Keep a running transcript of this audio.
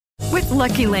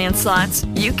Lucky Land Slots,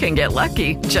 you can get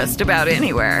lucky just about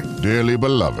anywhere. Dearly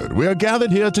beloved, we are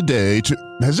gathered here today to...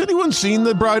 Has anyone seen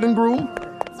the bride and groom?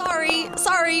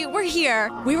 Sorry, we're here.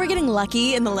 We were getting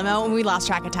lucky in the limo and we lost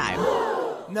track of time.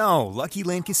 No, Lucky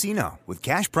Land Casino, with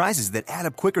cash prizes that add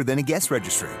up quicker than a guest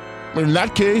registry. In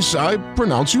that case, I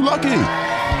pronounce you lucky.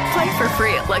 Play for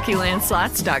free at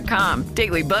LuckyLandSlots.com.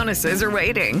 Daily bonuses are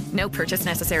waiting. No purchase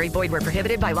necessary. Void where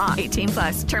prohibited by law.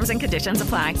 18+. Terms and conditions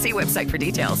apply. See website for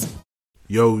details.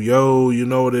 Yo, you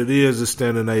know what it is. It's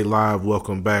Standing A Live.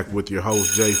 Welcome back with your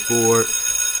host, Jay Ford,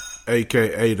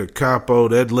 a.k.a. The Capo.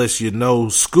 That lets you know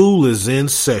school is in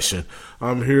session.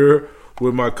 I'm here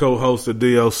with my co-host, the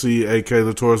DLC, a.k.a.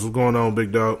 The Taurus. What's going on,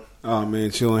 big dog? Oh,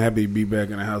 man, chilling. Happy to be back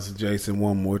in the house of Jason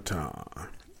one more time.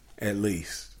 At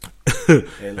least.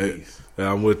 At least.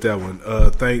 I'm with that one.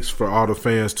 Thanks for all the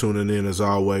fans tuning in as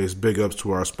always. Big ups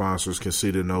to our sponsors,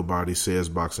 Conceited Nobody, Says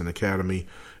Boxing Academy,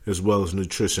 as well as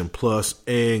Nutrition Plus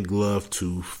and Glove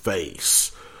to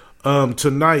Face.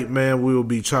 Tonight, man, we will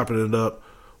be chopping it up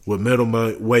with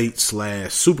middleweight /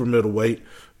 super middleweight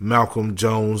Malcolm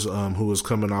Jones, who is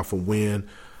coming off a win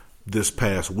this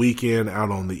past weekend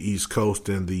out on the East Coast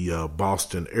in the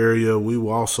Boston area. We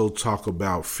will also talk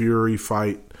about Fury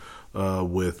fight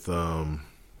with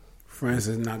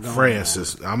Francis not going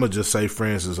Francis. I'm gonna just say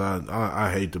Francis.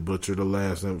 I hate to butcher the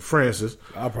last name. Francis.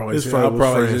 I probably just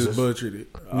butchered it.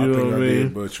 I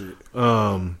did butcher it.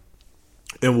 And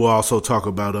we'll also talk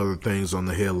about other things on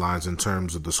the headlines in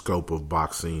terms of the scope of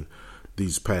boxing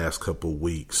these past couple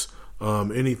weeks.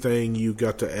 Anything you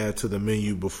got to add to the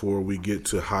menu before we get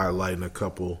to highlighting a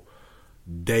couple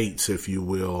dates, if you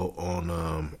will, on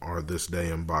our This Day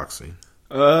in Boxing?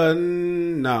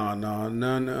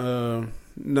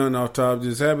 None off top.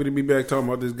 Just happy to be back talking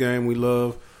about this game we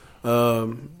love.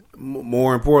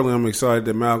 More importantly, I'm excited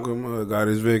that Malcolm got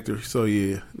his victory. So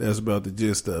yeah, that's about the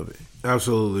gist of it.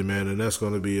 Absolutely, man, and that's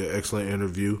going to be an excellent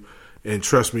interview. And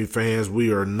trust me, fans,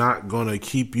 we are not going to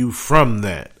keep you from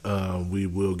that. We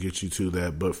will get you to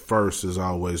that. But first, as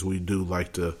always, we do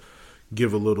like to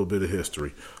give a little bit of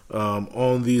history.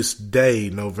 On this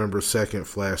day, November 2nd,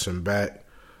 flashing back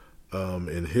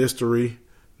in history,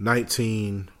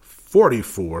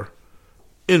 1944,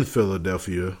 in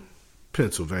Philadelphia,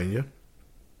 Pennsylvania,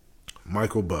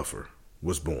 Michael Buffer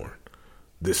was born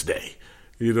this day.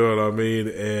 You know what I mean?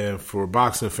 And for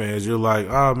boxing fans, you're like,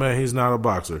 oh, man, he's not a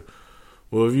boxer.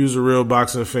 Well, if you're a real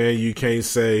boxing fan, you can't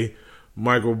say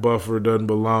Michael Buffer doesn't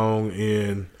belong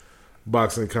in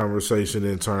boxing conversation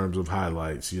in terms of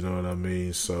highlights. You know what I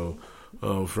mean? So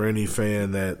for any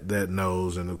fan that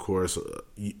knows, and, of course,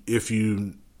 if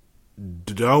you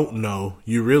don't know,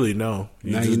 you really know.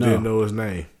 You just didn't know his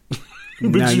name.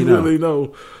 But you really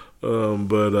know.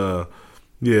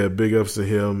 Yeah, big ups to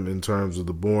him in terms of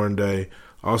the born day.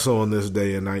 Also on this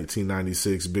day in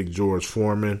 1996, Big George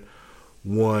Foreman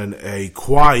won a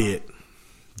quiet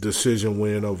decision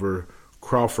win over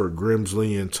Crawford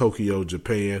Grimsley in Tokyo,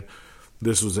 Japan.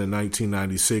 This was in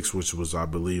 1996, which was, I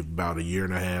believe, about a year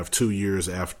and a half, 2 years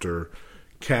after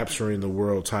capturing the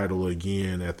world title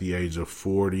again at the age of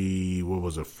 40,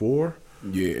 4?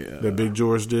 Yeah. That Big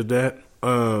George did that.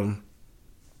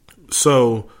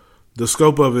 So the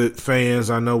scope of it, fans,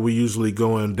 I know we usually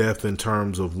go in depth in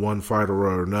terms of one fighter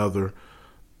or another,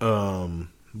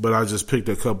 but I just picked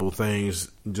a couple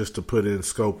things just to put in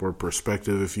scope or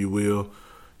perspective, if you will.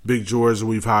 Big George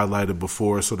we've highlighted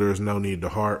before, so there's no need to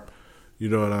harp. You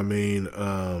know what I mean?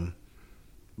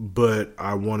 But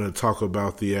I want to talk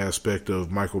about the aspect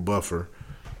of Michael Buffer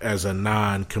as a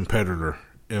non-competitor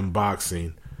in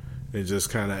boxing and just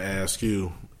kind of ask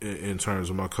you, in terms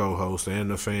of my co-host and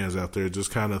the fans out there,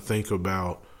 just kind of think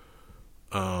about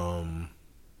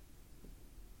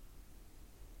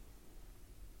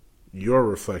your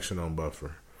reflection on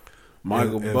Buffer.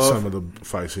 Michael and Buffer, some of the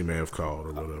fights he may have called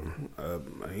or whatever.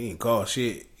 He ain't called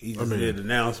shit. He just did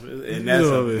announcements, and that's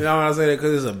I say that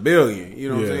because it's $1 billion. You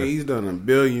know what I'm saying? He's done $1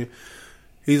 billion.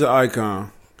 He's an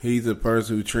icon. He's a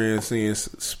person who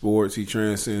transcends sports. He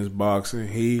transcends boxing.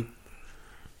 He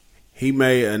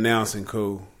made announcing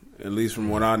cool. At least from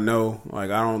what I know,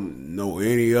 like I don't know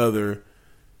any other.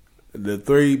 The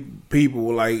three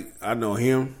people, like I know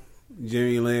him,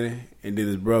 Jimmy Lennon, and then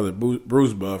his brother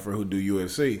Bruce Buffer, who do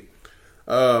UFC.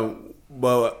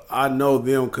 But I know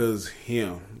them because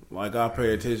him. Like I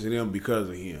pay attention to them because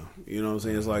of him. You know what I'm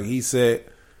saying? It's like he set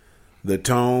the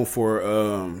tone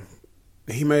for.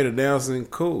 He made announcing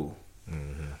cool.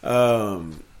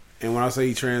 Mm-hmm. And when I say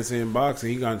he transcended boxing,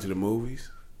 he got into the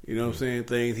movies. You know what I'm saying?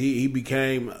 Things he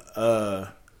became a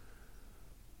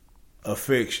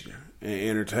fixture in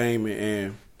entertainment,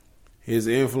 and his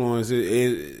influence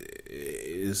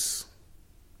is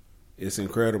It's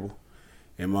incredible,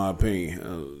 in my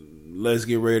opinion. Let's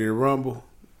get ready to rumble.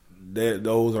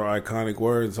 Those are iconic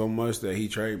words so much that he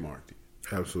trademarked it.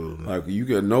 Absolutely. Like you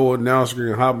get no announcer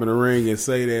can hop in the ring and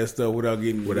say that stuff without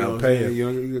paying. You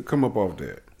can come up off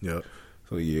that. Yep.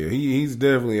 So yeah, he's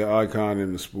definitely an icon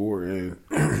in the sport.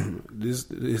 And this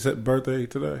is his birthday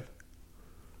today.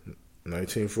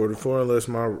 1944. Unless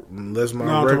my no, I'm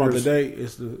talking about the date.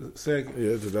 It's the second.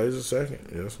 Yeah, today's the second.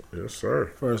 Yes,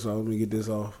 sir. First off, let me get this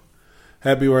off.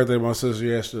 Happy birthday to my sister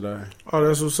yesterday. Oh,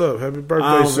 that's what's up. Happy birthday,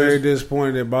 I'm sister. very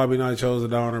disappointed that Bobby Knight chose to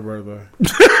die on her birthday.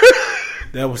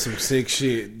 That was some sick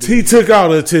shit. He took all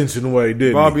the attention away,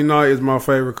 didn't Bobby Knight is my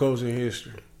favorite coach in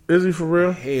history. Is he for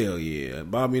real? Hell yeah.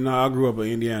 Bobby Knight, I grew up an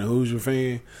Indiana Hoosier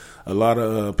fan. A lot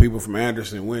of people from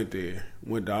Anderson went there.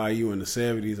 Went to IU in the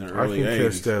 70s and early 80s. I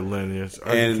can catch that lineage.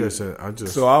 I can catch that.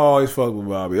 So I always fucked with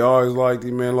Bobby. I always liked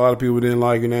him, man. A lot of people didn't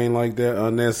like him. They ain't like that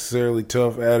unnecessarily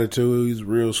tough attitude. He's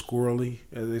real squirrely,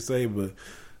 as they say. But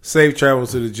safe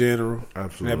travels to the general.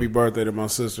 Absolutely. Happy birthday to my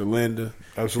sister, Linda.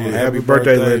 Absolutely. And happy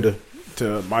birthday, Linda.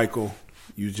 To Michael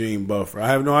Eugene Buffer. I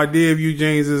have no idea if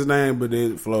Eugene's his name, but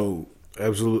it flowed.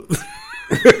 Absolutely.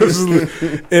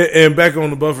 Absolutely. And back on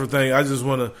the Buffer thing, I just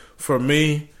want to, for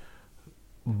me,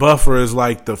 Buffer is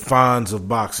like the Fonz of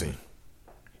boxing.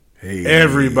 Hey.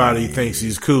 Everybody thinks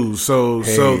he's cool. So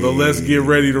the let's get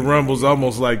ready to rumble is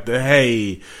almost like the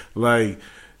hey. Like,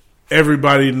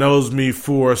 everybody knows me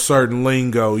for a certain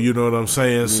lingo. You know what I'm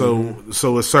saying? Mm-hmm.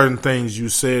 So it's certain things you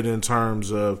said in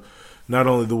terms of not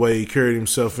only the way he carried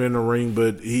himself in the ring,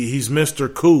 but he's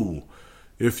Mr. Cool,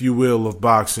 if you will, of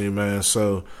boxing, man.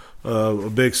 So a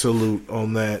big salute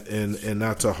on that, and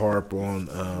not to harp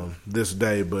on this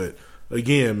day, but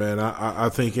again, man, I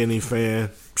think any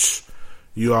fan,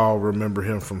 you all remember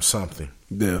him from something.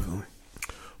 Definitely.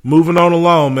 Moving on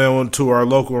along, man, to our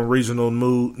local and regional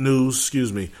news.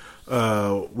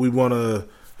 We want to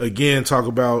again talk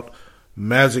about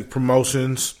Magic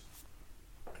Promotions,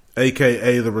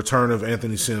 a.k.a. the return of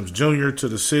Anthony Sims Jr. to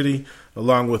the city,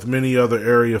 along with many other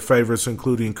area favorites,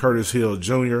 including Curtis Hill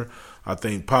Jr. I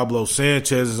think Pablo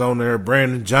Sanchez is on there,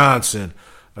 Brandon Johnson,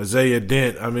 Isaiah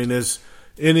Dent. I mean, it's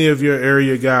any of your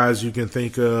area guys you can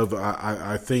think of.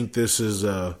 I think this is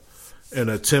an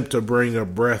attempt to bring a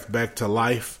breath back to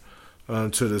life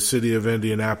to the city of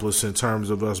Indianapolis in terms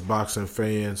of us boxing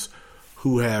fans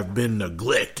who have been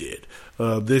neglected.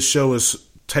 This show is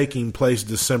taking place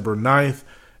December 9th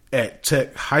at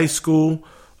Tech High School.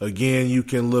 Again, you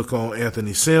can look on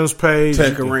Anthony Sims' page.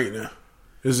 Tech Arena.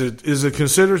 Is it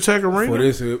considered Tech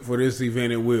Arena? For this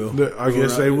event, it will. I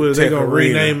guess they will. They're going to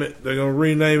rename it. They're going to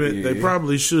rename it. Yeah. They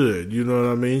probably should. You know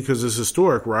what I mean? Because it's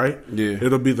historic, right? Yeah.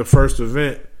 It'll be the first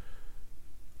event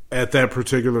at that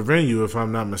particular venue, if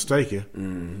I'm not mistaken.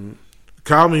 Mm-hmm.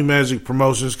 Call me Magic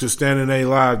Promotions, because Standing A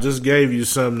Live just gave you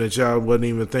something that y'all wouldn't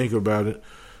even think about it.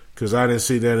 Because I didn't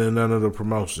see that in none of the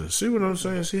promotions. See what I'm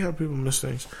saying? See how people miss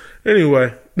things?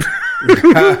 Anyway.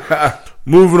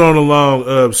 Moving on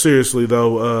along. Seriously,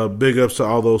 though, big ups to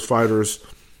all those fighters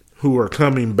who are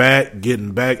coming back,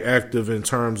 getting back active in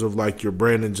terms of like your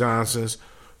Brandon Johnsons,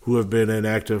 who have been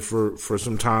inactive for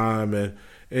some time.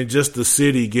 And just the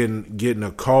city getting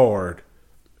a card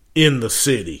in the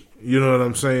city. You know what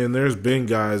I'm saying? There's been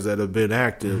guys that have been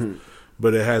active,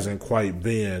 but it hasn't quite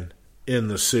been in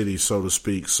the city, so to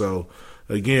speak. So,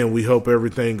 again, we hope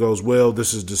everything goes well.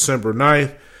 This is December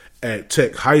 9th at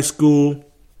Tech High School.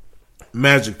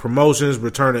 Magic Promotions,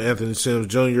 return to Anthony Sims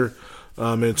Jr.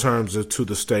 In terms of to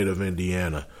the state of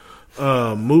Indiana.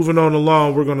 Moving on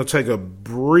along, we're going to take a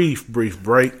brief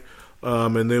break,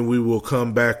 and then we will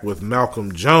come back with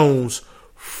Malcolm Jones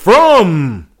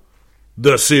from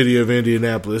the city of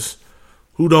Indianapolis,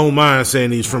 who don't mind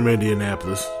saying he's from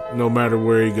Indianapolis, no matter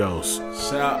where he goes.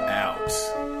 Shout out.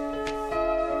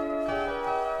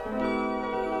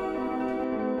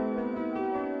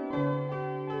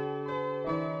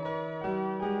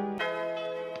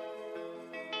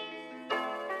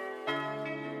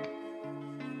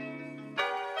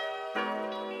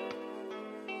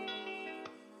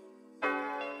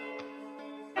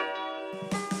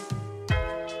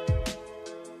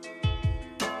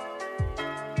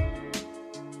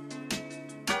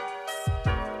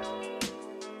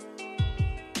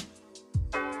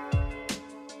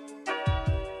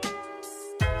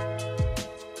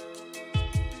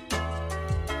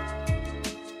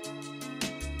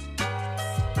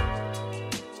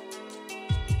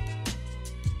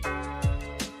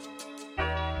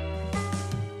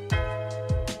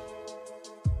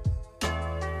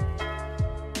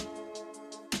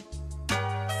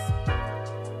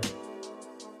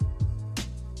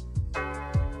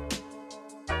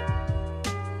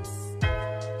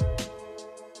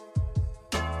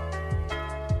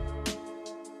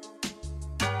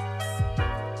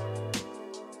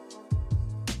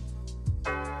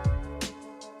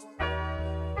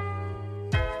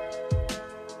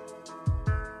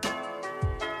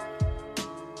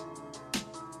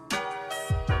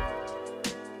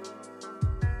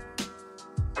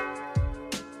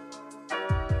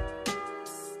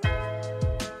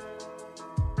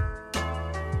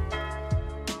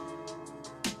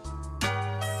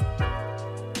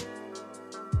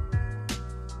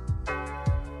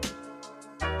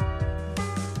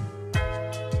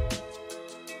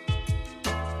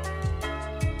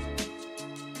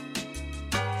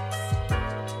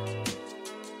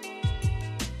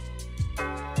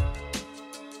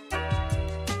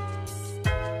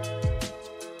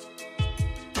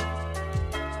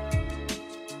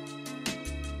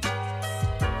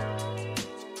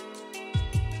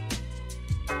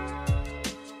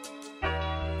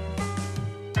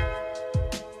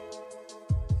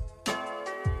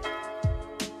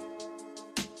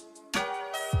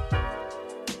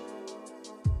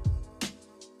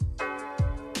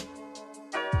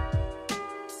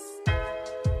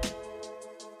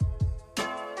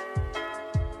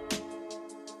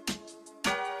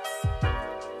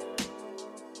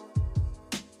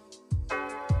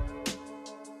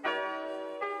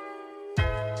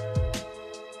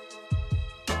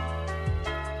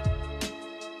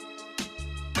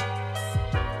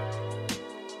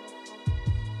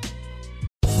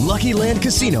 Lucky Land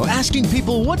Casino, asking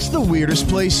people, what's the weirdest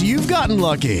place you've gotten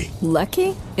lucky?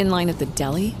 Lucky? In line at the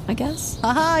deli, I guess?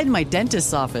 Aha, in my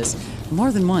dentist's office.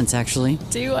 More than once, actually.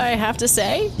 Do I have to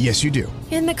say? Yes, you do.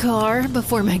 In the car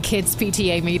before my kids'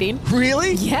 PTA meeting.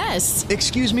 Really? Yes.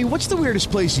 Excuse me, what's the weirdest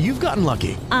place you've gotten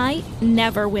lucky? I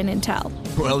never win and tell.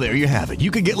 Well, there you have it.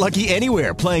 You can get lucky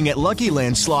anywhere, playing at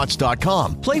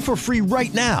LuckyLandSlots.com. Play for free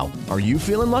right now. Are you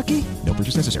feeling lucky? No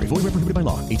purchase necessary. Void where prohibited by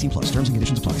law. 18+. Terms and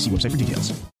conditions apply. See website for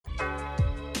details.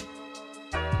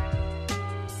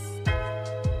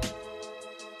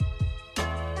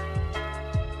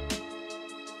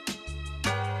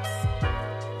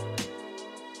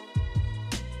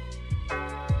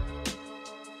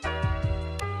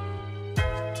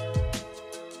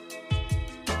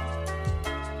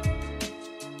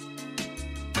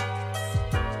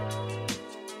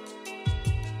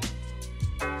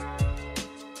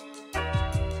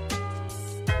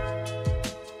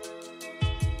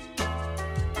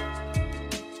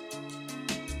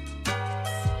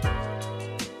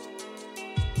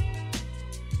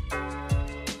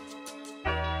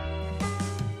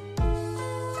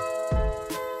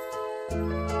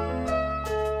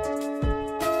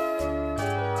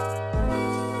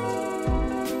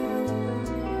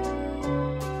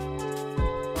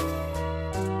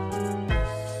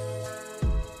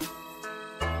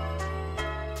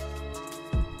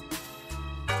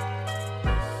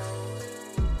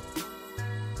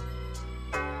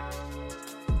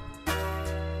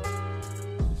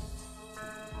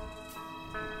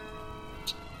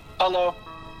 Hello.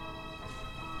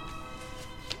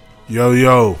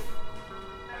 Yo.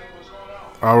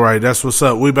 All right, that's what's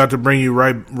up. We about to bring you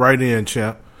right in,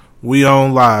 champ. We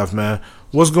on live, man.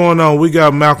 What's going on? We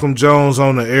got Malcolm Jones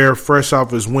on the air, fresh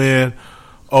off his win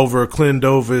over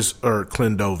Cleotis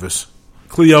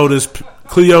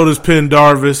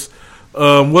Pendarvis.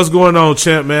 What's going on,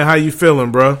 champ, man? How you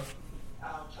feeling, bro?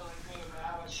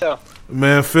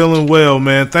 Man, feeling well,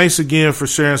 man. Thanks again for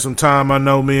sharing some time. I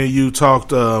know me and you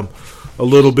talked a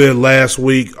little bit last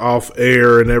week off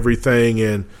air and everything,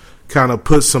 and kind of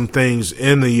put some things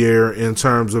in the air in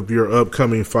terms of your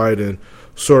upcoming fight and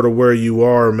sort of where you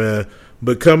are, man.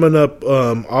 But coming up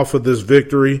off of this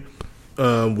victory,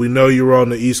 we know you're on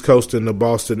the East Coast in the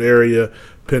Boston area.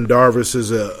 Pendarvis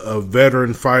is a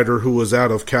veteran fighter who was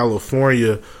out of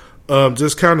California.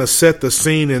 Just kind of set the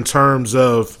scene in terms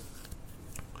of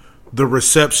the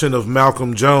reception of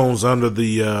Malcolm Jones under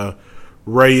the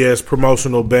Reyes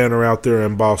promotional banner out there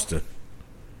in Boston.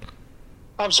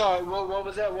 I'm sorry, what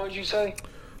was that? What did you say?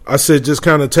 I said just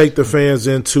kind of take the fans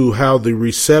into how the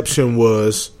reception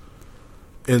was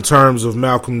in terms of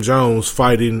Malcolm Jones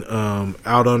fighting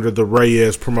out under the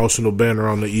Reyes promotional banner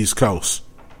on the East Coast.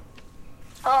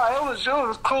 It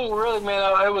was cool, really,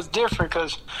 man. It was different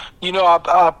because,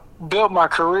 I built my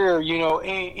career,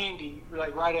 in Indy,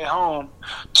 like right at home.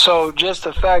 So just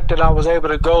the fact that I was able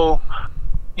to go,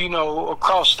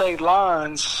 across state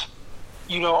lines,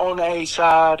 on the A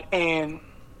side, and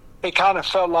it kind of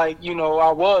felt like,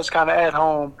 I was kind of at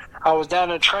home. I was down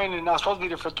there training. I was supposed to be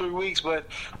there for 3 weeks, but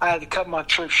I had to cut my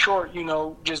trip short,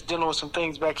 just dealing with some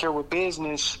things back here with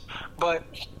business. But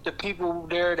the people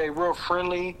there, they real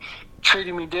friendly,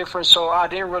 treated me different, so I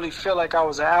didn't really feel like I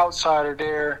was an outsider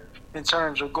there in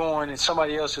terms of going in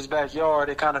somebody else's backyard.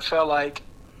 It kind of felt like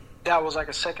that was like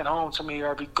a second home to me,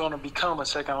 or going to become a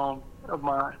second home of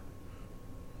mine.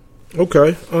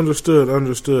 Okay, understood.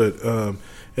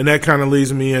 And that kind of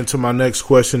leads me into my next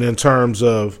question in terms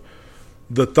of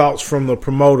the thoughts from the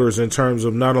promoters in terms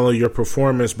of not only your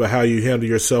performance, but how you handle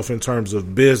yourself in terms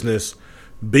of business,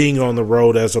 being on the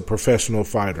road as a professional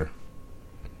fighter.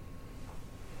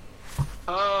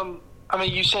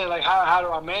 You saying like how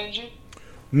do I manage it?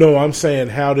 No, I'm saying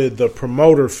how did the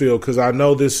promoter feel? Because I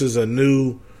know this is a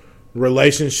new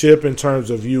relationship in terms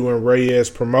of you and Reyes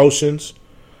Promotions.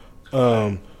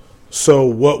 So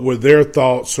what were their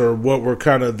thoughts, or what were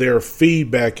kind of their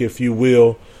feedback, if you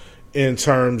will, in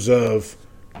terms of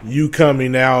you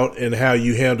coming out and how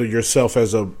you handle yourself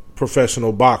as a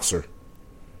professional boxer?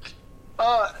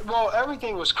 Well,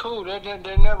 everything was cool. There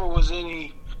never was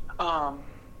any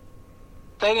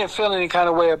they didn't feel any kind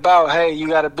of way about, hey, you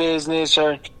got a business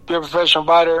or you're a professional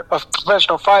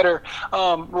fighter.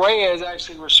 Reyes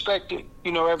actually respected,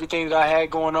 everything that I had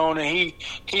going on, and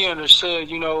he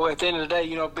understood, at the end of the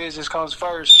day, business comes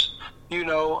first.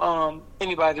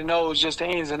 Anybody that knows just the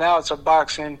ins and outs of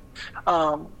boxing,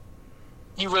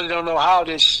 you really don't know how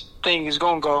this thing is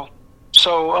going to go.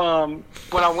 So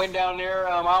when I went down there,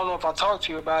 I don't know if I talked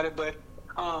to you about it, but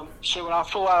when I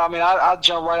flew out, I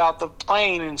jumped right out the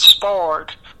plane and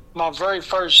sparred, my very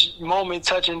first moment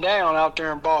touching down out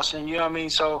there in Boston. You know what I mean?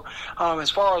 So as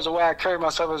far as the way I carry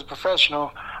myself as a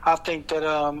professional, I think that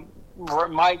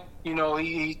Mike,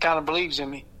 he kind of believes in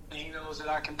me. He knows that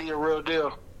I can be a real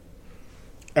deal.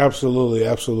 Absolutely,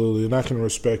 absolutely, and I can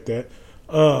respect that.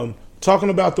 Talking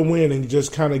about the win and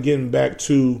just kind of getting back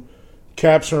to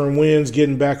capturing wins,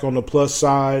 getting back on the plus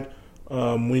side.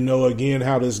 We know, again,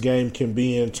 how this game can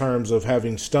be in terms of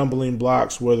having stumbling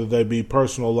blocks, whether they be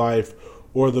personal life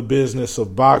or the business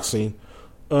of boxing.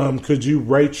 Could you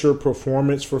rate your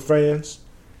performance for fans?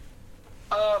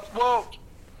 Well,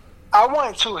 I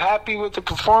wasn't too happy with the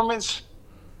performance.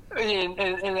 And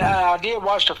I did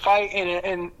watch the fight,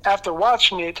 and after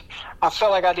watching it, I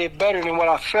felt like I did better than what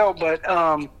I felt. But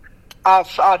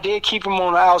I did keep him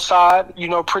on the outside,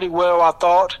 pretty well, I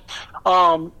thought.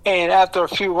 And after a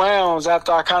few rounds,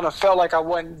 after I kind of felt like I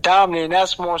wasn't dominant,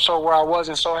 that's more so where I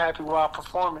wasn't so happy with my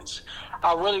performance.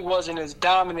 I really wasn't as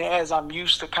dominant as I'm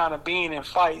used to kind of being in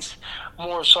fights.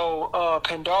 More so,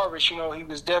 Pendarvis, he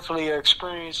was definitely an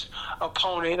experienced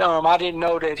opponent. I didn't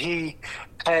know that he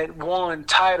had won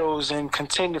titles and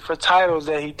contended for titles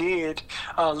that he did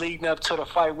leading up to the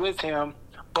fight with him.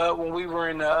 But when we were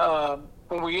in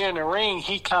the ring,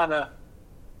 he kind of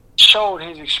showed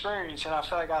his experience, and I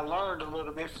felt like I learned a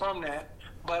little bit from that.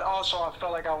 But also, I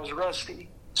felt like I was rusty.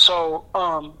 So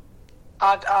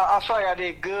I feel like I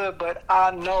did good, but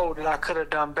I know that I could have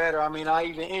done better. I mean, I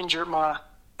even injured my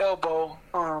elbow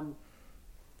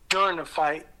during the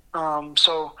fight.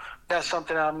 So that's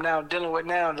something I'm now dealing with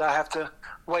now, that I have to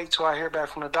wait till I hear back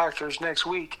from the doctors next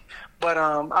week. But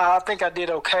I think I did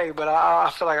okay, but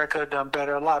I feel like I could have done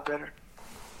better, a lot better.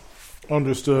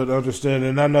 Understood.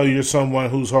 And I know you're someone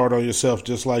who's hard on yourself,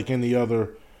 just like any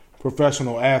other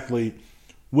professional athlete.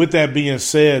 With that being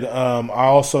said, I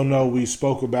also know we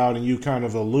spoke about, and you kind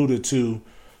of alluded to,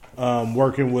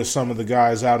 working with some of the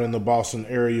guys out in the Boston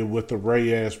area with the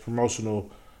Reyes promotional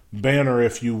banner,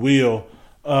 if you will.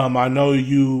 I know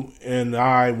you and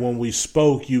I, when we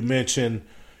spoke, you mentioned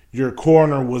your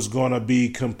corner was going to be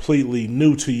completely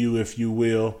new to you, if you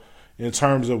will, in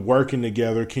terms of working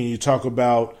together. Can you talk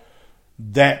about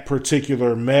that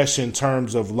particular mesh in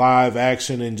terms of live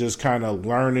action and just kind of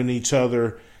learning each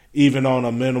other, even on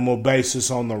a minimal basis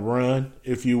on the run,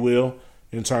 if you will,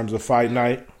 in terms of fight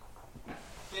night?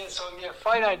 Yeah,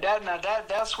 fight night,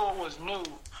 that's what was new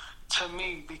to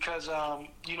me, because,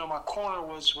 my corner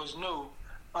was new.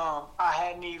 I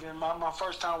hadn't even, my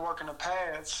first time working the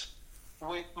pads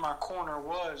with my corner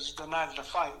was the night of the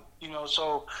fight,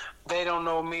 so they don't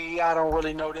know me, I don't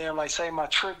really know them. Like, say my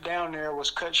trip down there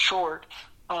was cut short,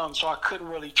 so I couldn't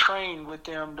really train with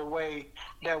them the way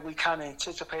that we kind of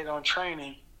anticipated on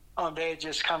training. They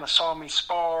just kind of saw me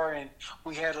spar, and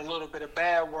we had a little bit of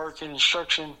bad work and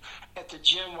instruction at the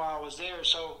gym while I was there.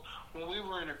 So when we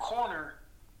were in the corner,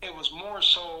 it was more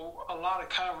so a lot of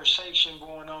conversation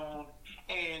going on,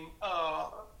 and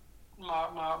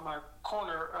my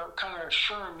corner kind of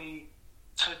assuring me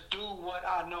to do what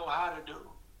I know how to do.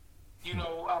 And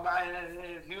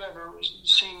if you ever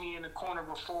seen me in the corner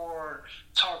before or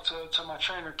talk to my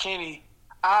trainer, Kenny,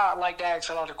 I like to ask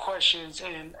a lot of questions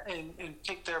and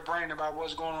pick their brain about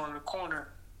what's going on in the corner.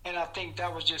 And I think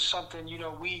that was just something,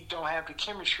 we don't have the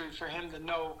chemistry for him to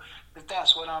know that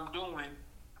that's what I'm doing.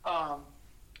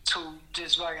 To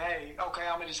just like, hey, okay,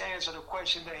 I'm going to just answer the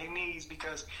question that he needs,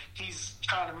 because he's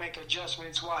trying to make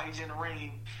adjustments while he's in the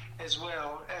ring, as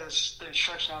well as the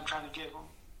instruction I'm trying to give him.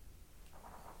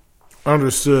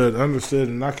 Understood,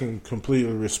 and I can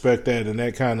completely respect that, and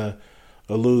that kind of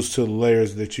alludes to the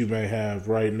layers that you may have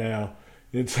right now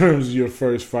in terms of your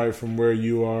first fight from where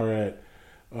you are at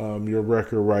your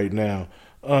record right now.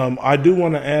 I do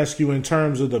want to ask you, in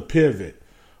terms of the pivot,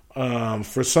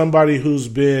 for somebody who's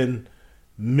been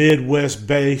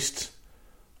Midwest-based,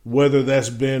 whether that's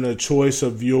been a choice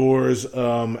of yours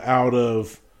out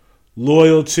of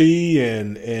loyalty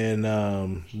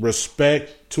and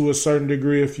respect to a certain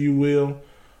degree, if you will,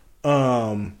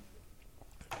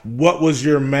 what was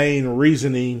your main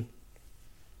reasoning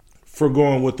for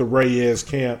going with the Reyes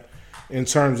camp in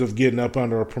terms of getting up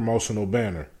under a promotional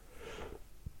banner?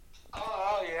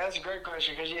 Oh yeah, that's a great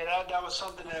question, because that was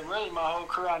something that really my whole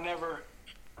career I never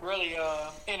really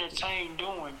entertained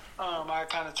doing. I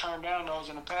kind of turned down those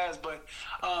in the past, but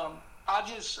I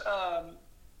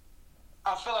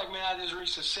feel like, man, I just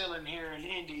reached a ceiling here in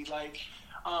Indy. Like,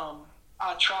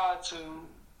 I tried to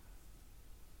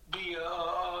be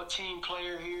a team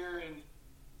player here, and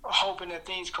hoping that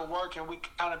things could work and we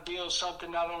could kind of build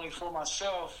something not only for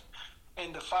myself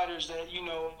and the fighters that,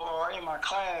 are in my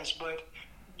class, but,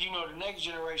 the next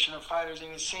generation of fighters.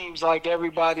 And it seems like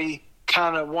everybody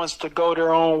kind of wants to go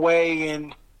their own way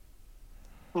and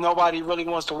nobody really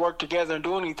wants to work together and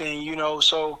do anything,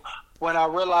 So when I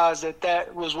realized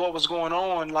that was what was going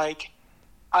on, like,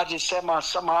 I just set my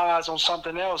eyes on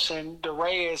something else, and the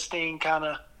Reyes thing kind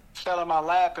of fell in my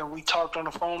lap, and we talked on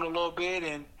the phone a little bit,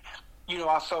 and,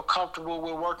 I felt comfortable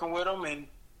with working with him, and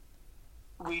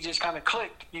we just kind of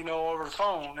clicked, over the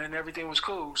phone, and everything was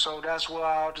cool. So that's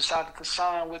why I decided to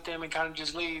sign with them and kind of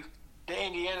just leave the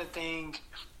Indiana thing,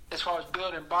 as far as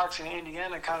building boxing in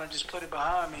Indiana, kind of just put it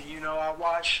behind me. I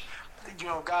watch,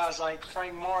 guys like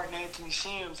Frank Martin, Anthony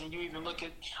Sims, and you even look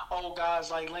at old guys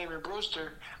like Layman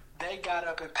Brewster, they got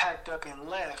up and packed up and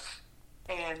left.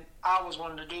 And I was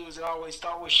one of the dudes that always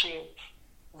thought, well, shit,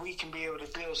 we can be able to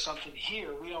build something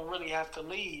here. We don't really have to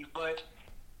leave, but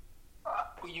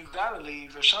you got to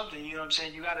leave or something. You know what I'm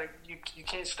saying? You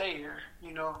can't stay here,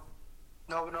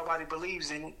 Nobody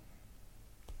believes in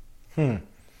it.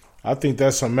 I think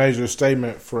that's a major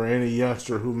statement for any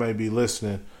youngster who may be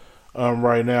listening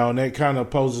right now. And that kind of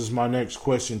poses my next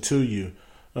question to you.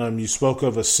 You spoke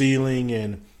of a ceiling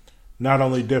and not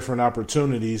only different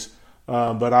opportunities,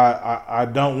 but I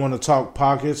don't want to talk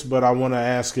pockets, but I want to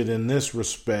ask it in this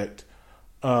respect.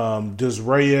 Does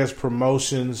Reyes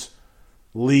Promotions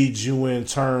lead you in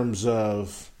terms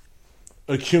of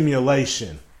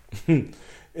accumulation in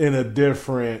a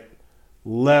different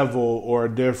level or a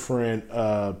different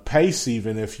pace,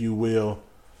 even, if you will,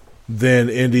 than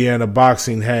Indiana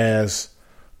boxing has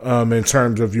in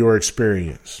terms of your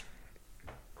experience?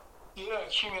 Yeah,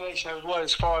 accumulation of what?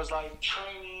 As far as like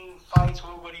training, fights,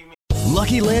 what do you mean?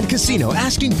 Lucky Land Casino,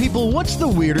 asking people, what's the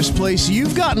weirdest place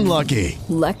you've gotten lucky?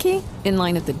 Lucky? In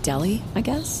line at the deli, I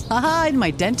guess? Aha, in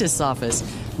my dentist's office.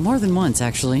 More than once,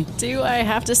 actually. Do I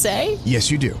have to say?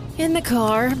 Yes, you do. In the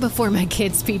car before my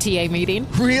kids' PTA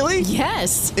meeting. Really?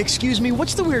 Yes. Excuse me,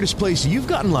 what's the weirdest place you've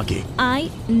gotten lucky? I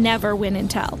never win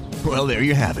and tell. Well, there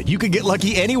you have it. You can get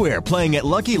lucky anywhere, playing at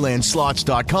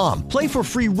LuckyLandSlots.com. Play for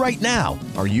free right now.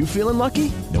 Are you feeling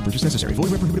lucky? No purchase necessary.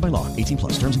 Void where prohibited by law.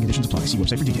 18+. Terms and conditions apply. See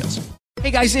website for details. Hey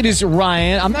guys, it is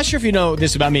Ryan. I'm not sure if you know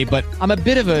this about me, but I'm a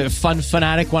bit of a fun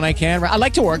fanatic when I can. I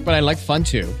like to work, but I like fun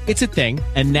too. It's a thing.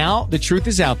 And now the truth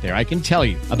is out there. I can tell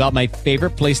you about my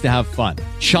favorite place to have fun.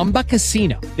 Chumba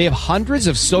Casino. They have hundreds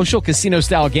of social casino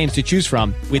style games to choose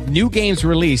from with new games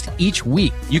released each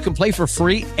week. You can play for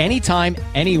free anytime,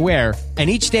 anywhere. And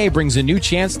each day brings a new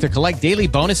chance to collect daily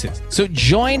bonuses. So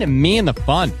join me in the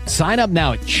fun. Sign up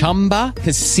now at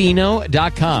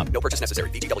ChumbaCasino.com. No purchase necessary.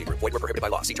 VGW. Void where prohibited by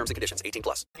law. See terms and conditions. 18+.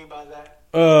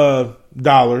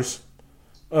 Dollars.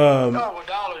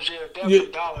 Dollars, yeah,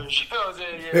 definitely dollars. You know what I'm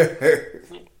saying?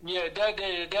 Yeah,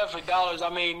 definitely dollars. I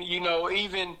mean,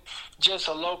 even just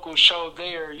a local show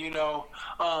there,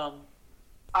 I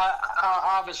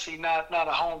obviously not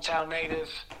a hometown native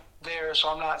there, so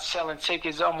I'm not selling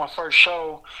tickets on my first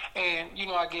show, and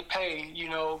I get paid,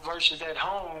 versus at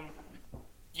home,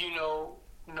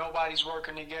 nobody's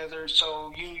working together,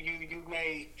 so you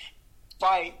may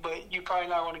fight, but you're probably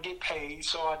not going to get paid.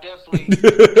 So I definitely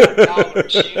got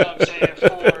dollars, you know what I'm saying,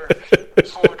 for the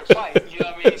fight. You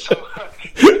know what I mean? So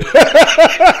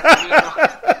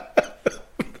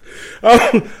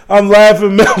I'm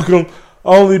laughing, Malcolm,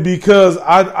 only because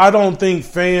I don't think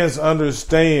fans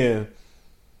understand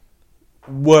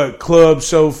what club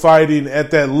show fighting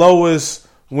at that lowest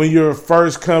when you're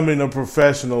first coming a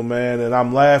professional, man. And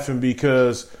I'm laughing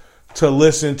because to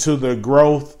listen to the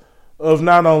growth of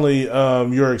not only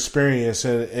your experience,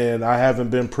 and I haven't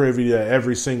been privy to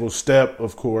every single step,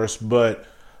 of course, but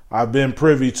I've been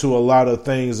privy to a lot of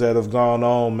things that have gone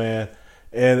on, man.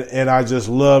 And I just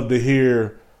love to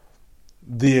hear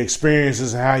the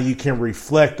experiences and how you can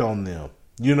reflect on them.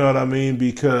 You know what I mean?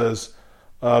 Because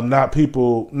not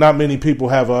many people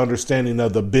have an understanding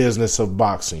of the business of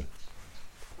boxing.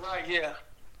 Right, yeah.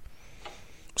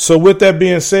 So with that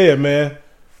being said, man,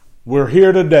 we're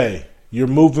here today. You're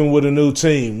moving with a new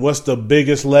team. What's the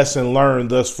biggest lesson learned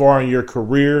thus far in your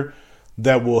career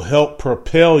that will help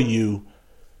propel you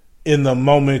in the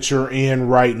moment you're in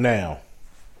right now?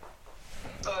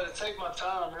 To take my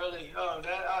time, really.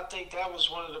 I think that was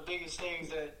one of the biggest things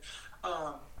that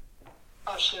I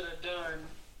should have done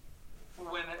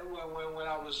when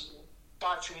I was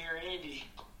boxing here in Indy.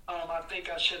 I think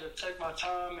I should have taken my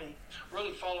time and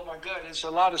really followed my gut. It's a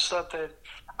lot of stuff that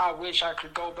I wish I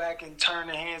could go back and turn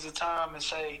the hands of time and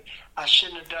say, I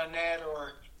shouldn't have done that,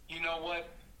 or, you know what,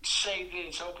 say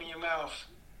this, open your mouth.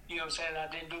 You know what I'm saying? I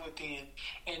didn't do it then.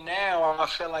 And now I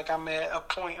feel like I'm at a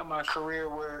point in my career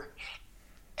where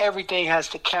everything has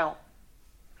to count.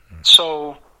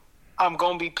 So I'm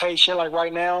going to be patient. Like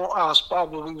right now,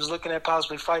 we was looking at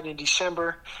possibly fighting in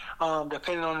December,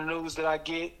 depending on the news that I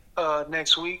get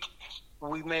next week.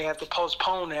 we may have to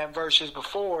postpone that versus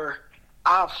before,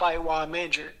 I'll fight while I'm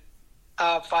injured.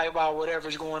 I'll fight while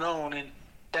whatever's going on, and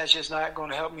that's just not going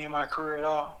to help me in my career at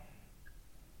all.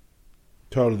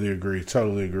 Totally agree.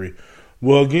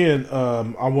 Well, again,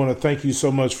 I want to thank you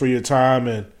so much for your time,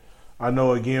 and I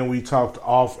know, again, we talked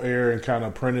off air and kind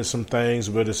of printed some things,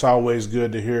 but it's always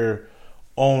good to hear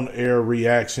on-air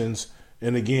reactions.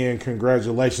 And again,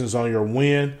 congratulations on your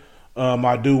win.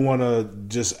 I do want to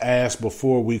just ask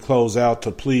before we close out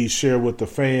to please share with the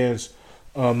fans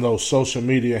those social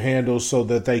media handles so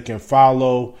that they can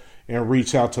follow and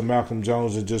reach out to Malcolm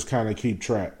Jones and just kind of keep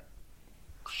track.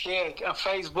 Yeah,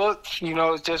 Facebook,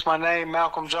 it's just my name,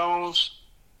 Malcolm Jones.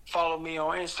 Follow me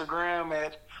on Instagram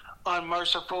at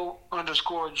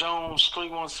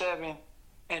unmerciful_Jones317.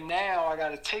 And now I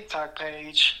got a TikTok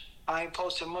page. I ain't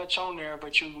posted much on there,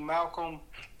 but you Malcolm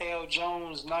L.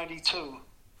 Jones 92.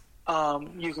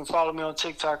 You can follow me on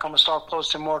TikTok. I'm going to start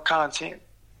posting more content.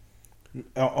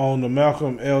 On the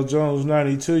Malcolm L. Jones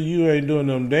 92, you ain't doing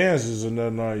them dances or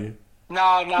nothing, are you? No.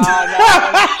 I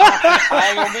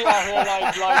ain't gonna be out here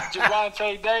like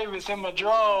Javante Davis in my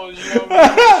drawers,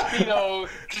 Oh,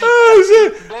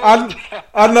 shit.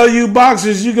 I know you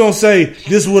boxers, you gonna say,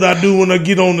 this is what I do when I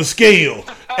get on the scale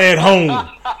at home.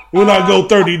 When I go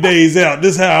 30 days out.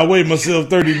 This is how I weigh myself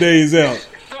 30 days out.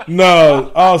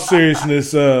 No, all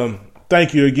seriousness,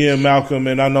 thank you again, Malcolm,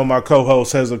 and I know my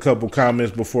co-host has a couple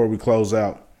comments before we close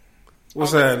out.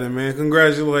 What's happening, man?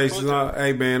 Congratulations.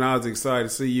 Hey, man, I was excited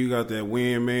to see you got that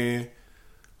win, man.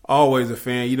 Always a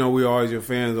fan. We always your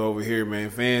fans over here, man.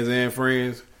 Fans and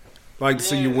friends. Like to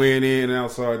see you win in and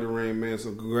outside the ring, man.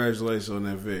 So congratulations on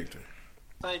that victory.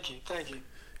 Thank you. You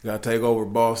got to take over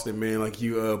Boston, man, like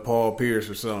you Paul Pierce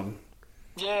or something.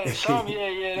 Yeah,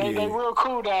 They real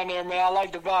cool down there, man. I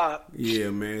like the vibe. Yeah,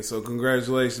 man. So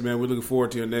congratulations, man. We're looking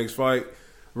forward to your next fight.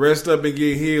 Rest up and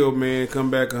get healed, man. Come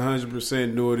back 100%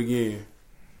 and do it again.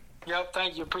 Yep,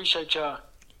 thank you. Appreciate y'all.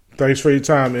 Thanks for your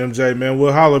time, MJ, man.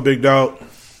 We'll holler, big dog.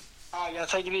 All right, y'all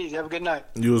take it easy. Have a good night.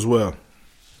 You as well.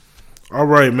 All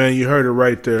right, man. You heard it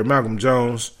right there. Malcolm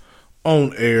Jones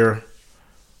on air,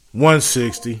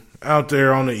 160, out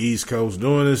there on the East Coast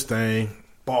doing his thing.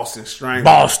 Boston strength.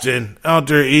 Boston, out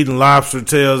there eating lobster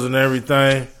tails and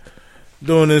everything.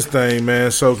 Doing his thing,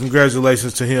 man. So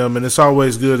congratulations to him. And it's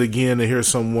always good, again, to hear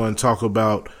someone talk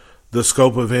about the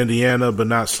scope of Indiana but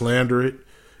not slander it,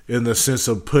 in the sense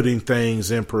of putting things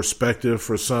in perspective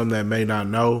for some that may not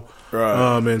know.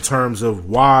 Right. In terms of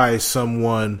why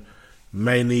someone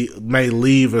may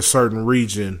leave a certain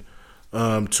region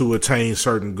to attain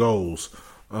certain goals.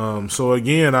 So,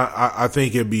 again, I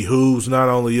think it behooves not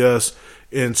only us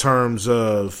in terms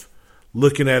of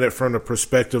looking at it from the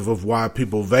perspective of why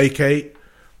people vacate,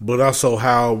 but also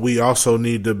how we also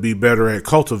need to be better at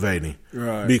cultivating.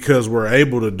 Right. Because we're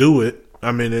able to do it.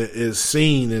 I mean, it is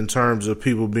seen in terms of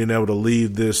people being able to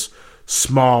leave this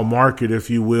small market, if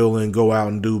you will, and go out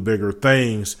and do bigger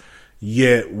things.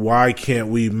 Yet, why can't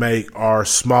we make our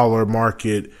smaller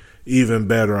market even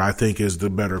better, I think, is the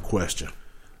better question.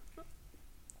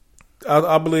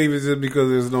 I believe it's just because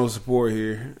there's no support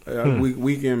here.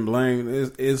 We can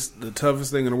blame. It's the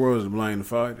toughest thing in the world is to blame the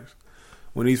fighters.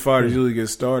 When these fighters usually get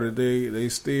started, they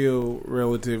still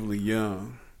relatively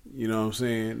young. You know what I'm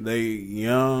saying? They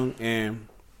young, and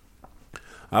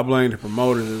I blame the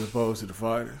promoters as opposed to the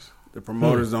fighters. The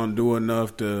promoters don't do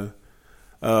enough to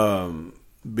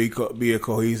be a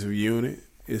cohesive unit.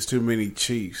 It's too many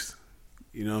chiefs.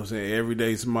 You know what I'm saying? Every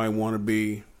day somebody want to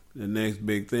be the next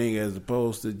big thing, as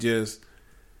opposed to just,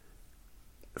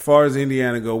 as far as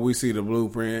Indiana go, we see the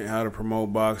blueprint how to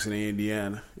promote boxing in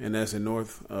Indiana, and that's in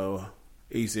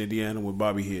East Indiana with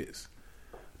Bobby Hitz.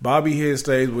 Bobby Hitz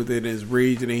stays within his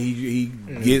region, and he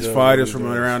gets fighters from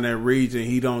around that region.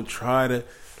 He don't try to.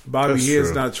 Bobby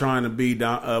Hitz not trying to be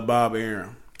Bob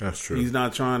Arum. That's true. He's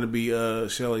not trying to be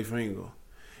Shelly Fingal.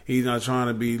 He's not trying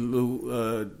to be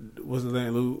Lou. What's his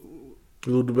name?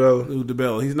 Lou DiBella. Lou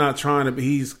DiBella. He's not trying to be.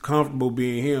 He's comfortable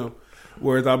being him.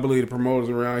 Whereas I believe the promoters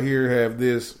around here have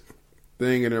this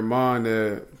thing in their mind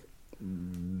that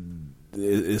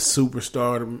is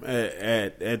superstardom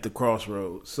at the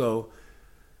crossroads. So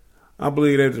I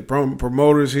believe that the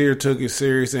promoters here took it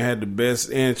serious and had the best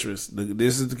interest.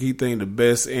 This is the key thing: the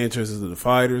best interests of the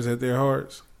fighters at their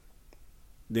hearts.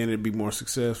 Then it'd be more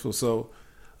successful. So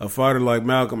a fighter like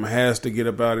Malcolm has to get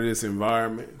up out of this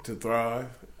environment to thrive.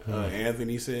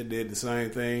 Anthony did the same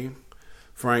thing.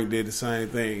 Frank did the same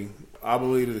thing. I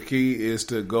believe the key is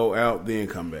to go out, then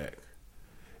come back.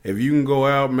 If you can go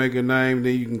out, make a name,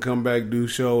 then you can come back, do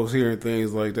shows here and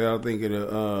things like that. I think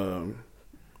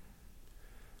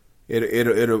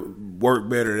it'll work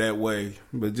better that way.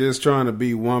 But just trying to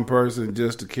be one person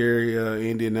just to carry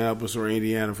Indianapolis or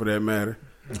Indiana for that matter,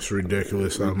 it's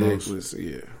ridiculous. Ridiculous,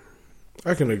 yeah.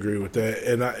 I can agree with that,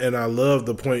 and I love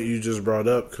the point you just brought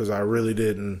up because I really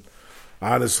didn't.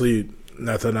 Honestly,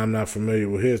 not that I'm not familiar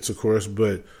with hits, of course,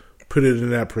 but put it in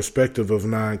that perspective of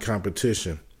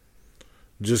non-competition.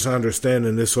 Just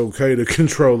understanding it's okay to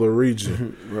control a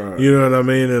region. Right. You know what I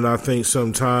mean? And I think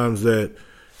sometimes that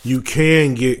you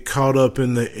can get caught up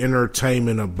in the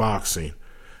entertainment of boxing.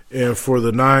 And for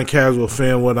the non-casual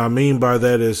fan, what I mean by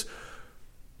that is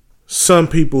some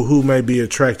people who may be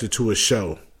attracted to a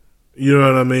show. You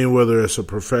know what I mean? Whether it's a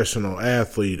professional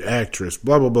athlete, actress,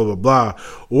 blah, blah, blah, blah, blah.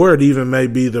 Or it even may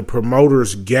be the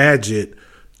promoter's gadget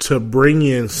to bring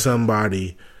in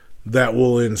somebody that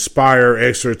will inspire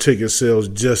extra ticket sales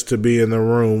just to be in the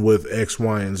room with X,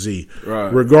 Y, and Z.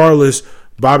 Right. Regardless,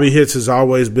 Bobby Hicks has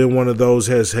always been one of those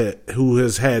who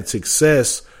has had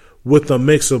success with a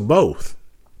mix of both.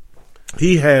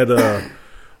 He had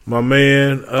my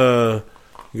man,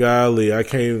 golly, I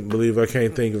can't believe I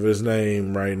can't think of his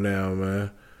name right now, man.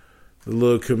 The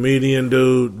little comedian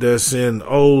dude that's in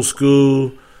Old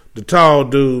School, the tall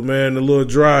dude, man, the little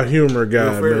dry humor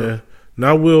guy, man.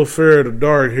 Not Will Ferrell, the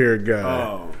dark-haired guy.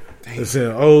 Oh, dang. It's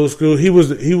in Old School. He was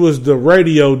the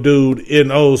radio dude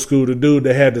in Old School, the dude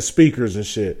that had the speakers and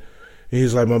shit. And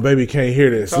he's like, my baby can't hear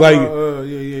this.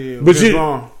 Yeah. But Vince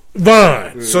Vaughn.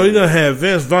 Vaughn. Yeah. So you're gonna have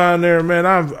Vince Vaughn there, man.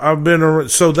 I've been around,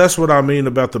 so that's what I mean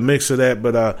about the mix of that.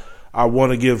 But I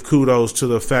want to give kudos to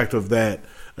the fact of that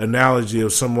analogy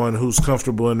of someone who's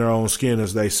comfortable in their own skin,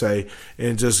 as they say,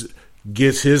 and just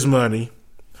gets his money.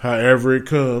 However it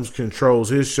comes, controls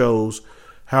his shows,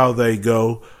 how they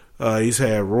go. He's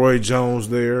had Roy Jones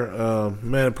there.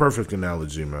 Man, perfect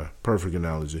analogy, man. Perfect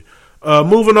analogy.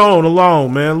 Moving on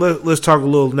along, man. Let's talk a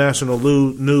little national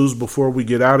news before we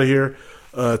get out of here.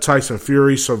 Tyson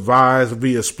Fury survives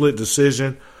via split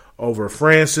decision over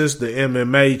Francis, the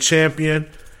MMA champion,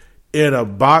 in a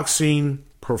boxing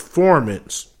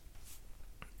performance,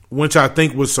 which I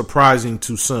think was surprising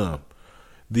to some.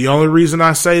 The only reason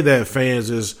I say that, fans,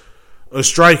 is a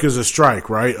strike is a strike,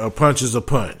 right? A punch is a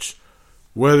punch.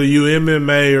 Whether you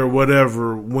MMA or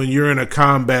whatever, when you're in a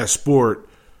combat sport,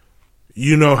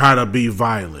 you know how to be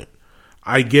violent.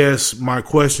 I guess my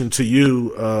question to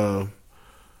you,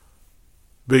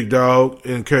 Big Dog,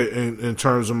 in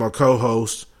terms of my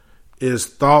co-host, is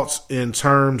thoughts in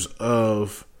terms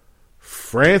of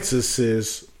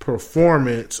Francis's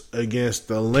performance against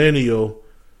the lineal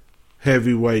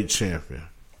heavyweight champion.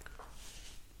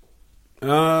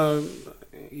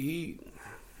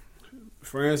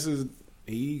 Francis,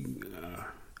 I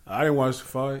didn't watch the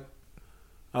fight.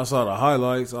 I saw the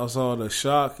highlights. I saw the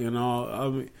shock and all.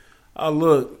 I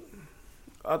mean,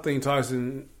 I think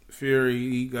Tyson Fury,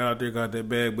 he got out there, got that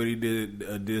bag, but he did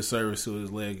a disservice to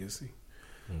his legacy.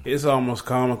 It's almost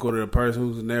comical that a person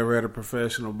who's never had a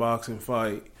professional boxing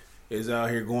fight is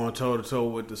out here going toe-to-toe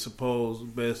with the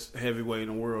supposed best heavyweight in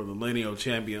the world, the lineal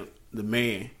champion, the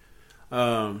man.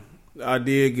 I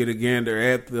did get a gander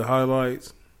at the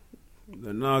highlights.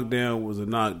 The knockdown was a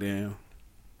knockdown.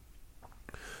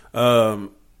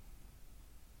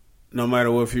 No matter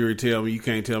what Fury tell me, you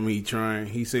can't tell me he trained.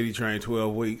 He said he trained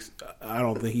 12 weeks. I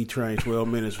don't think he trained 12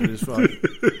 minutes for this fight.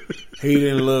 He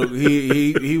didn't look.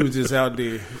 He was just out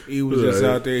there. He was just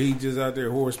out there. He just out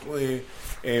there horse playing.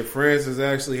 And Francis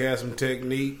actually had some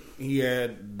technique. He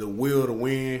had the will to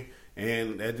win.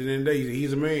 And at the end of the day,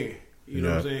 he's a man. You know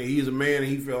what I'm saying? He's a man, and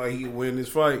he felt like he could win this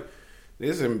fight.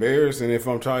 It's embarrassing if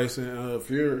I'm Tyson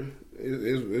Fury.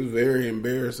 It's very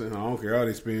embarrassing. I don't care how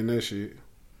they spin that shit.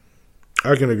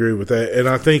 I can agree with that. And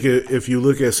I think if you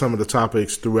look at some of the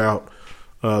topics throughout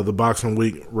the Boxing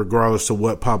Week, regardless of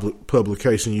what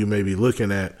publication you may be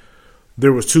looking at,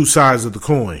 there was two sides of the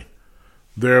coin.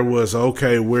 There was,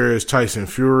 okay, where is Tyson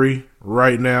Fury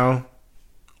right now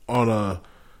on a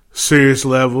serious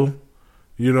level?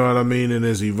 You know what I mean? And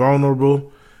is he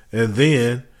vulnerable? And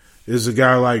then, is a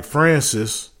guy like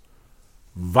Francis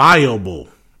viable?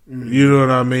 Mm-hmm. You know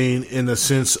what I mean? In the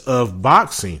sense of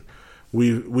boxing.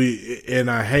 We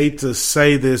and I hate to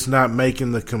say this, not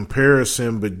making the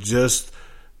comparison, but just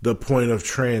the point of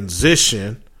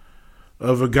transition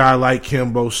of a guy like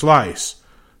Kimbo Slice.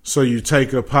 So you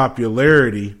take a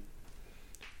popularity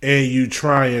and you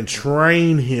try and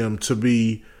train him to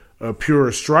be a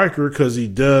pure striker, because he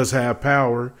does have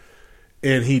power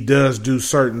and he does do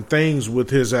certain things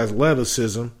with his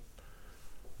athleticism,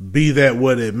 be that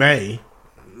what it may.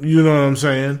 You know what I'm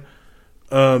saying?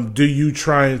 Do you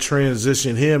try and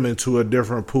transition him into a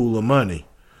different pool of money?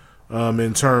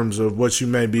 in terms of what you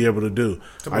may be able to do.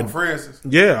 Francis.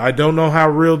 Yeah, I don't know how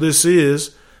real this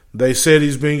is. They said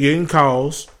he's been getting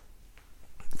calls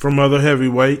from other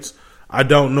heavyweights. I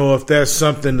don't know if that's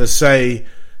something to say,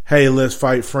 hey, let's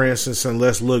fight Francis and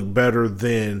let's look better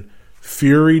than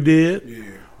Fury did. Yeah.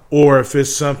 Or if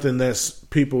it's something that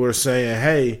people are saying,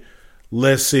 hey,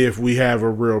 let's see if we have a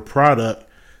real product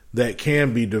that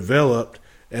can be developed,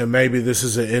 and maybe this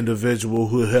is an individual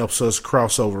who helps us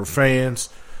cross over fans.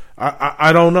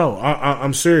 I don't know.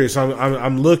 I'm serious.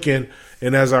 I'm looking,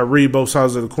 and as I read both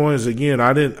sides of the coins again,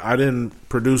 I didn't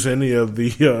produce any of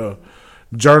the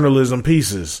journalism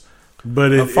pieces,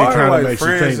 but it kind of makes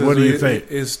you think. What do you think?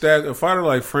 A fighter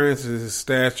like Francis, his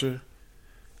stature,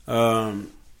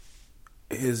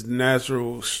 his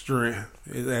natural strength,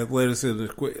 his athleticism,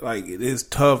 like his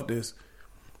toughness.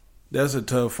 That's a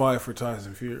tough fight for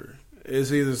Tyson Fury.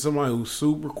 It's either somebody who's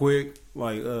super quick,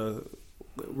 like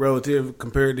relative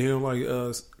compared to him, like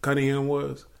Cunningham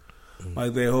was,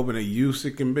 like they're hoping that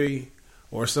Usyk can be,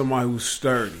 or somebody who's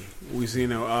sturdy. We seen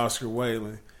that with Oscar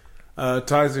Wayland.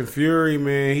 Tyson Fury,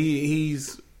 man,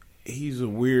 he's a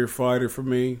weird fighter for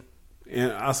me,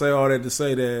 and I say all that to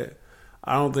say that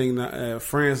I don't think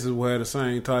Francis will have the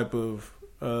same type of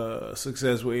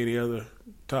success with any other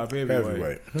top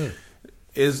heavyweight.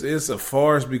 It's a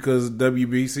farce because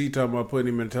WBC talking about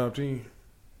putting him in the top 10.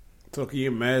 So can you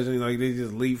imagine, like, they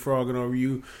just leapfrogging over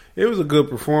you? It was a good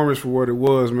performance for what it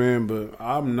was, man, but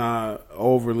I'm not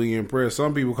overly impressed.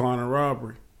 Some people call it a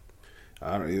robbery.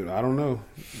 I don't know.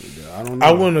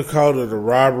 I wouldn't have called it a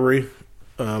robbery.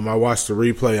 I watched the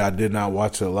replay. I did not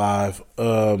watch it live.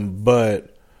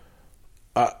 But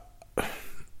I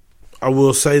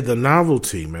will say the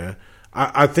novelty, man.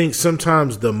 I think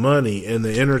sometimes the money and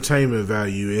the entertainment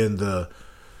value and the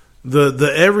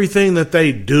everything that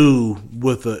they do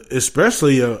with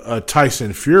especially a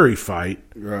Tyson Fury fight,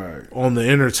 right, on the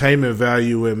entertainment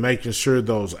value and making sure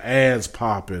those ads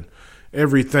popping,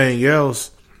 everything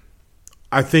else,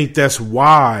 I think that's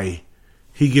why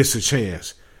he gets a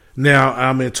chance. Now,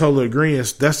 I'm in total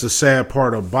agreement. That's the sad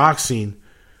part of boxing,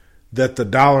 that the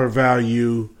dollar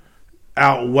value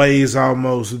outweighs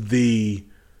almost the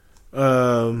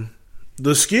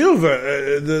skill,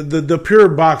 the pure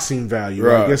boxing value.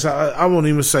 Right. I guess I won't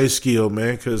even say skill,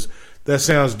 man, because that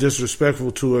sounds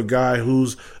disrespectful to a guy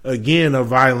who's, again, a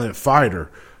violent fighter.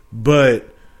 But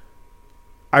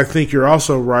I think you're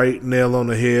also right, nail on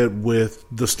the head, with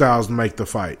the styles make the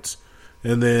fights.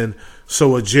 And then,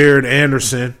 so a Jared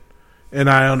Anderson, and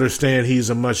I understand he's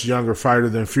a much younger fighter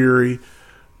than Fury,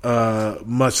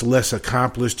 much less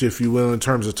accomplished, if you will, in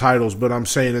terms of titles. But I'm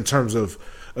saying in terms of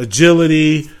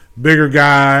agility, bigger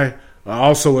guy,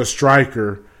 also a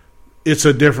striker, it's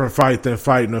a different fight than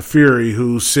fighting a Fury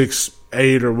who's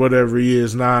 6'8" or whatever he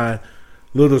is, 9, a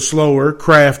little slower,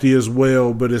 crafty as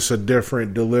well, but it's a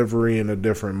different delivery and a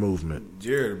different movement.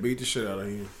 Jared beat the shit out of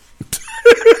him.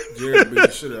 Jared beat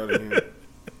the shit out of him.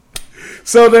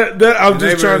 So that I'm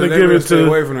just trying to give it to. Stay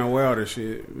away from that Wilder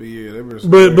shit. But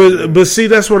yeah, but see,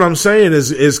 that's what I'm saying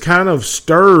is kind of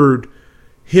stirred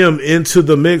him into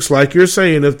the mix, like you're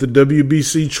saying. If the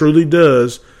WBC truly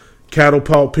does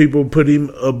catapult people, put him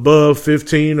above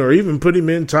 15, or even put him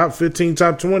in top 15,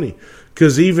 top 20,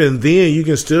 because even then you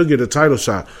can still get a title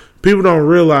shot. People don't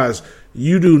realize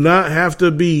you do not have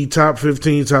to be top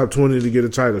 15, top 20 to get a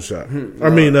title shot. I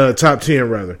mean, top 10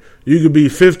 rather. You could be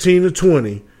 15 to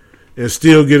 20 and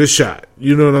still get a shot.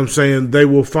 You know what I'm saying? They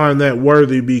will find that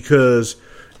worthy because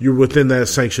you're within that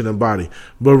sanctioning body.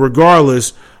 But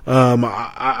regardless,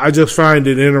 I just find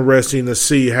it interesting to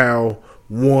see how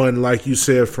one, like you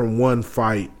said, from one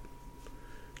fight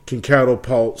can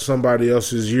catapult somebody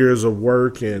else's years of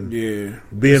work and being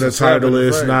a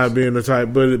titleist, not being a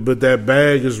title. But that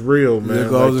bag is real, man. It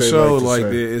goes to show like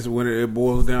that. It's when it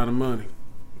boils down to money.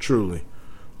 Truly.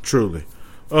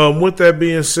 With that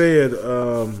being said,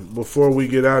 before we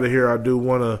get out of here, I do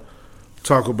want to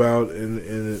talk about,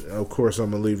 and of course I'm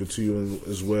going to leave it to you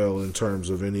as well in terms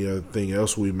of any other thing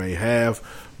else we may have.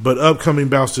 But upcoming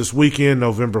bouts this weekend,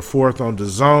 November 4th on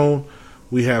DAZN,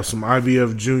 we have some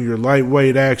IBF Junior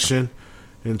lightweight action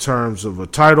in terms of a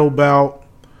title bout.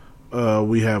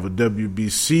 We have a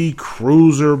WBC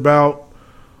cruiser bout,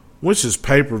 which is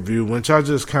pay-per-view, which I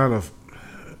just kind of,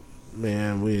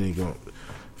 man, we ain't going to.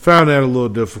 Found that a little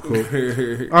difficult.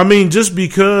 I mean, just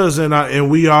because, and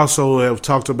we also have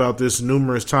talked about this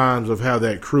numerous times of how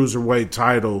that cruiserweight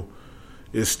title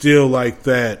is still like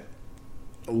that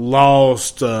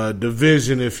lost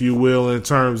division, if you will, in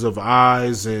terms of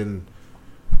eyes and.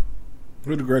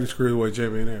 Who's the greatest cruiserweight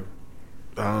champion ever?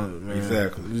 Man,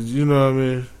 exactly. You know what I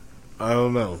mean? I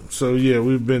don't know. So yeah,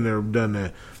 we've been there, done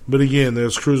that. But again,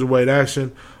 there's cruiserweight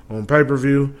action on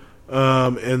pay-per-view.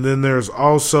 And then there's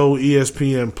also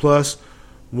ESPN Plus,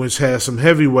 which has some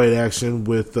heavyweight action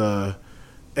with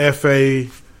F.A.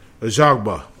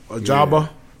 Ajagba.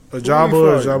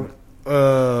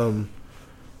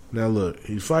 Now look,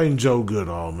 he's fighting Joe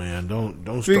Goodall, man. Don't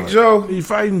start. Big Joe? He's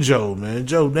fighting Joe, man.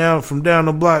 Joe down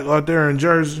the block out there in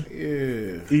Jersey.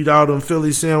 Yeah. Eat all them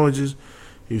Philly sandwiches.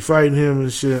 He fighting him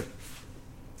and shit.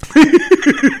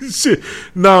 Shit.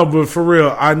 No, but for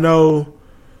real, I know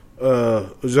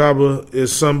Ajagba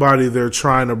is somebody they're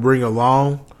trying to bring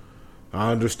along.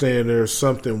 I understand there's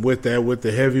something with that with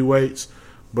the heavyweights,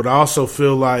 but I also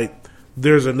feel like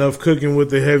there's enough cooking with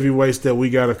the heavyweights that we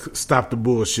got to stop the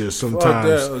bullshit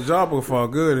sometimes. Ajagba fought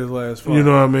good his last fight. You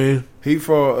know what I mean? He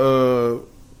fought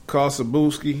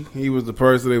Kosabuski. He was the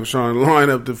person they were trying to line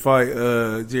up to fight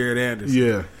Jared Anderson.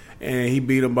 Yeah. And he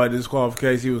beat him by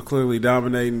disqualification. He was clearly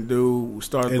dominating dude.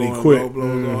 Started And he throwing quit. low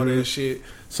blows, all that shit.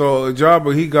 So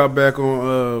Ajagba, he got back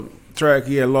on track.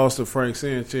 He had lost to Frank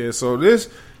Sanchez. So this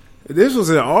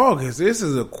was in August. This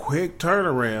is a quick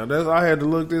turnaround. I had to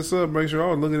look this up, make sure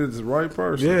I was looking at the right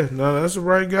person. Yeah, no, that's the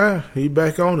right guy. He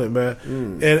back on it,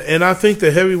 man. And I think the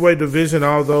heavyweight division,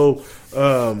 although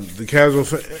the casual,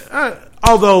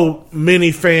 although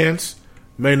many fans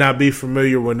may not be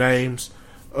familiar with names,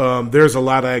 there's a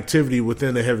lot of activity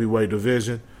within the heavyweight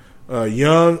division.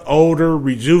 Young, older,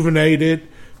 rejuvenated,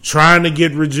 trying to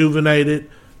get rejuvenated.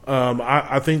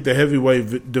 I think the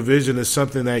heavyweight division is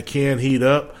something that can heat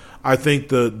up. I think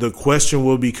the question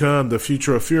will become the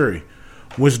future of Fury.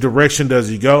 Which direction does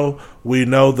he go? We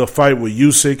know the fight with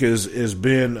Usyk is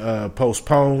been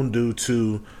postponed due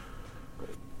to,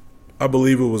 I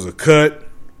believe it was a cut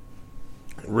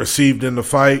received in the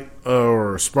fight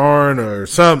or sparring or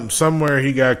somewhere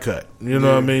he got cut. You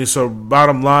know what I mean? So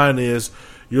bottom line is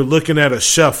you're looking at a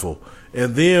shuffle.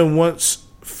 And then once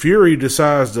Fury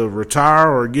decides to retire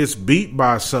or gets beat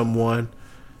by someone,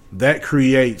 that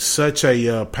creates such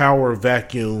a power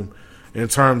vacuum in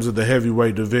terms of the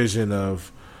heavyweight division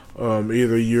of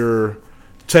either you're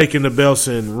taking the belts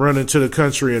and running to the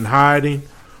country and hiding,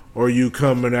 or you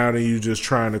coming out and you just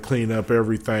trying to clean up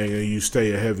everything and you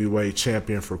stay a heavyweight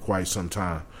champion for quite some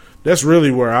time. That's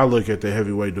really where I look at the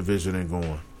heavyweight division and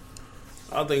going.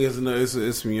 I think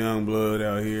it's some young blood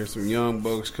out here, some young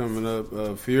bucks coming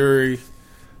up. Fury.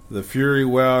 The Fury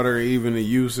Wilder, even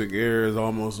the Usyk era is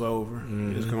almost over.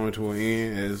 Mm-hmm. It's coming to an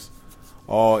end, as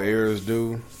all eras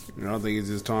do. And I think it's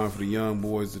just time for the young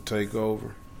boys to take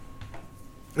over.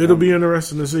 It'll be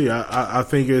interesting to see. I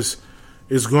think it's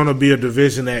going to be a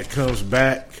division that comes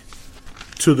back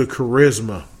to the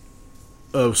charisma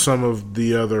of some of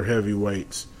the other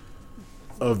heavyweights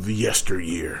of the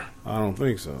yesteryear. I don't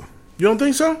think so. You don't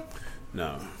think so?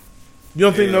 No. You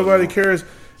don't think nobody cares?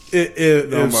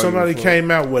 If somebody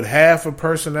came out with half a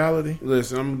personality?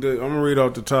 Listen, I'm going to read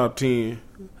off the top 10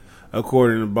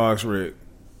 according to BoxRec.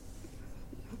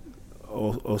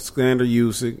 Oskander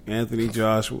Usyk, Anthony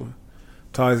Joshua,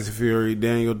 Tyson Fury,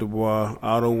 Daniel Dubois,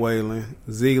 Otto Whalen,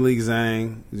 Zhilei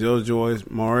Zhang, Joe Joyce,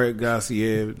 Marek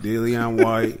Gassiev, Dillian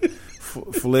White,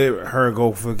 Filip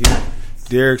Hrgovic,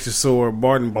 Derek Chisora,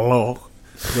 Barton Block,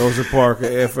 Joseph Parker,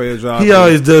 F.A. Ajagba. He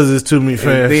always does this to me fast.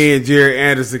 And then Jared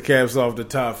Anderson caps off the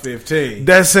top 15.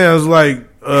 That sounds like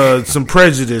some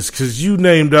prejudice because you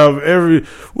named off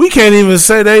we can't even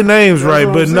say their names right,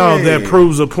 but no, that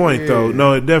proves a point though.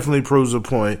 No, it definitely proves a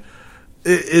point.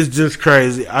 It's just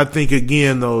crazy. I think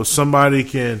again though, somebody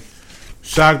can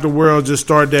shock the world, just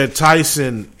start that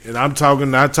Tyson, and I'm talking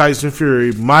not Tyson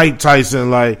Fury, Mike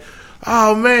Tyson, like,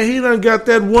 oh man, he done got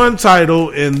that one title,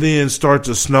 and then start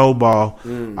to snowball.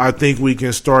 I think we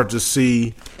can start to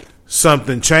see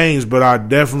something change, but I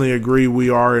definitely agree we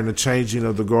are in a changing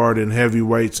of the guard in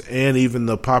heavyweights and even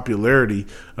the popularity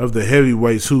of the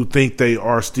heavyweights who think they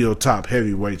are still top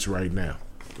heavyweights right now.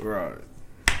 Right.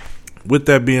 With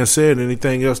that being said,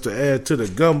 anything else to add to the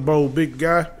gumbo, big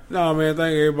guy? No, man,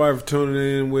 thank everybody for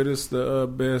tuning in with us. The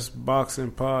best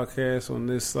boxing podcast on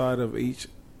this side of east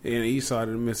side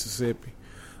of the Mississippi.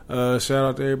 Shout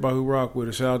out to everybody who rock with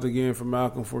us. Shout out again for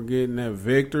Malcolm for getting that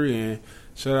victory, and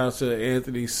shout out to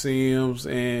Anthony Sims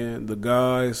and the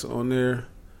guys on their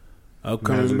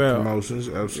upcoming bout. Promotions,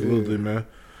 absolutely, man.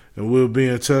 And we'll be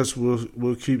in touch.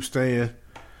 We'll keep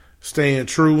staying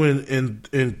true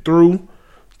and through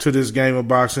to this game of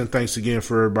boxing. Thanks again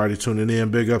for everybody tuning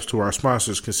in. Big ups to our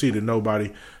sponsors, Conceited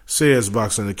Nobody, Says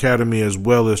Boxing Academy, as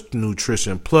well as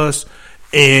Nutrition Plus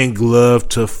and Glove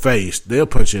to Face. They'll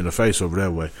punch you in the face over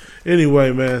that way.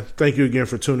 Anyway, man, thank you again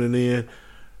for tuning in.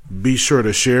 Be sure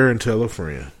to share and tell a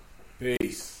friend.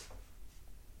 Peace.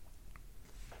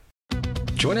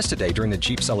 Join us today during the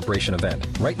Jeep Celebration event.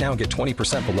 Right now, get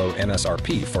 20% below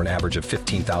MSRP for an average of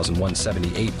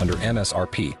 $15,178 under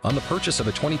MSRP on the purchase of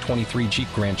a 2023 Jeep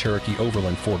Grand Cherokee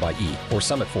Overland 4xE or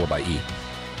Summit 4xE.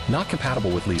 Not compatible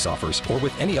with lease offers or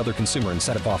with any other consumer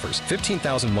incentive offers.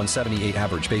 $15,178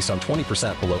 average based on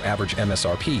 20% below average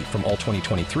MSRP from all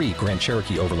 2023 Grand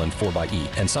Cherokee Overland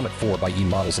 4xE and Summit 4xE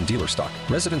models in dealer stock.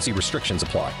 Residency restrictions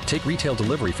apply. Take retail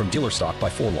delivery from dealer stock by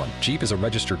 4/1. Jeep is a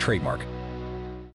registered trademark.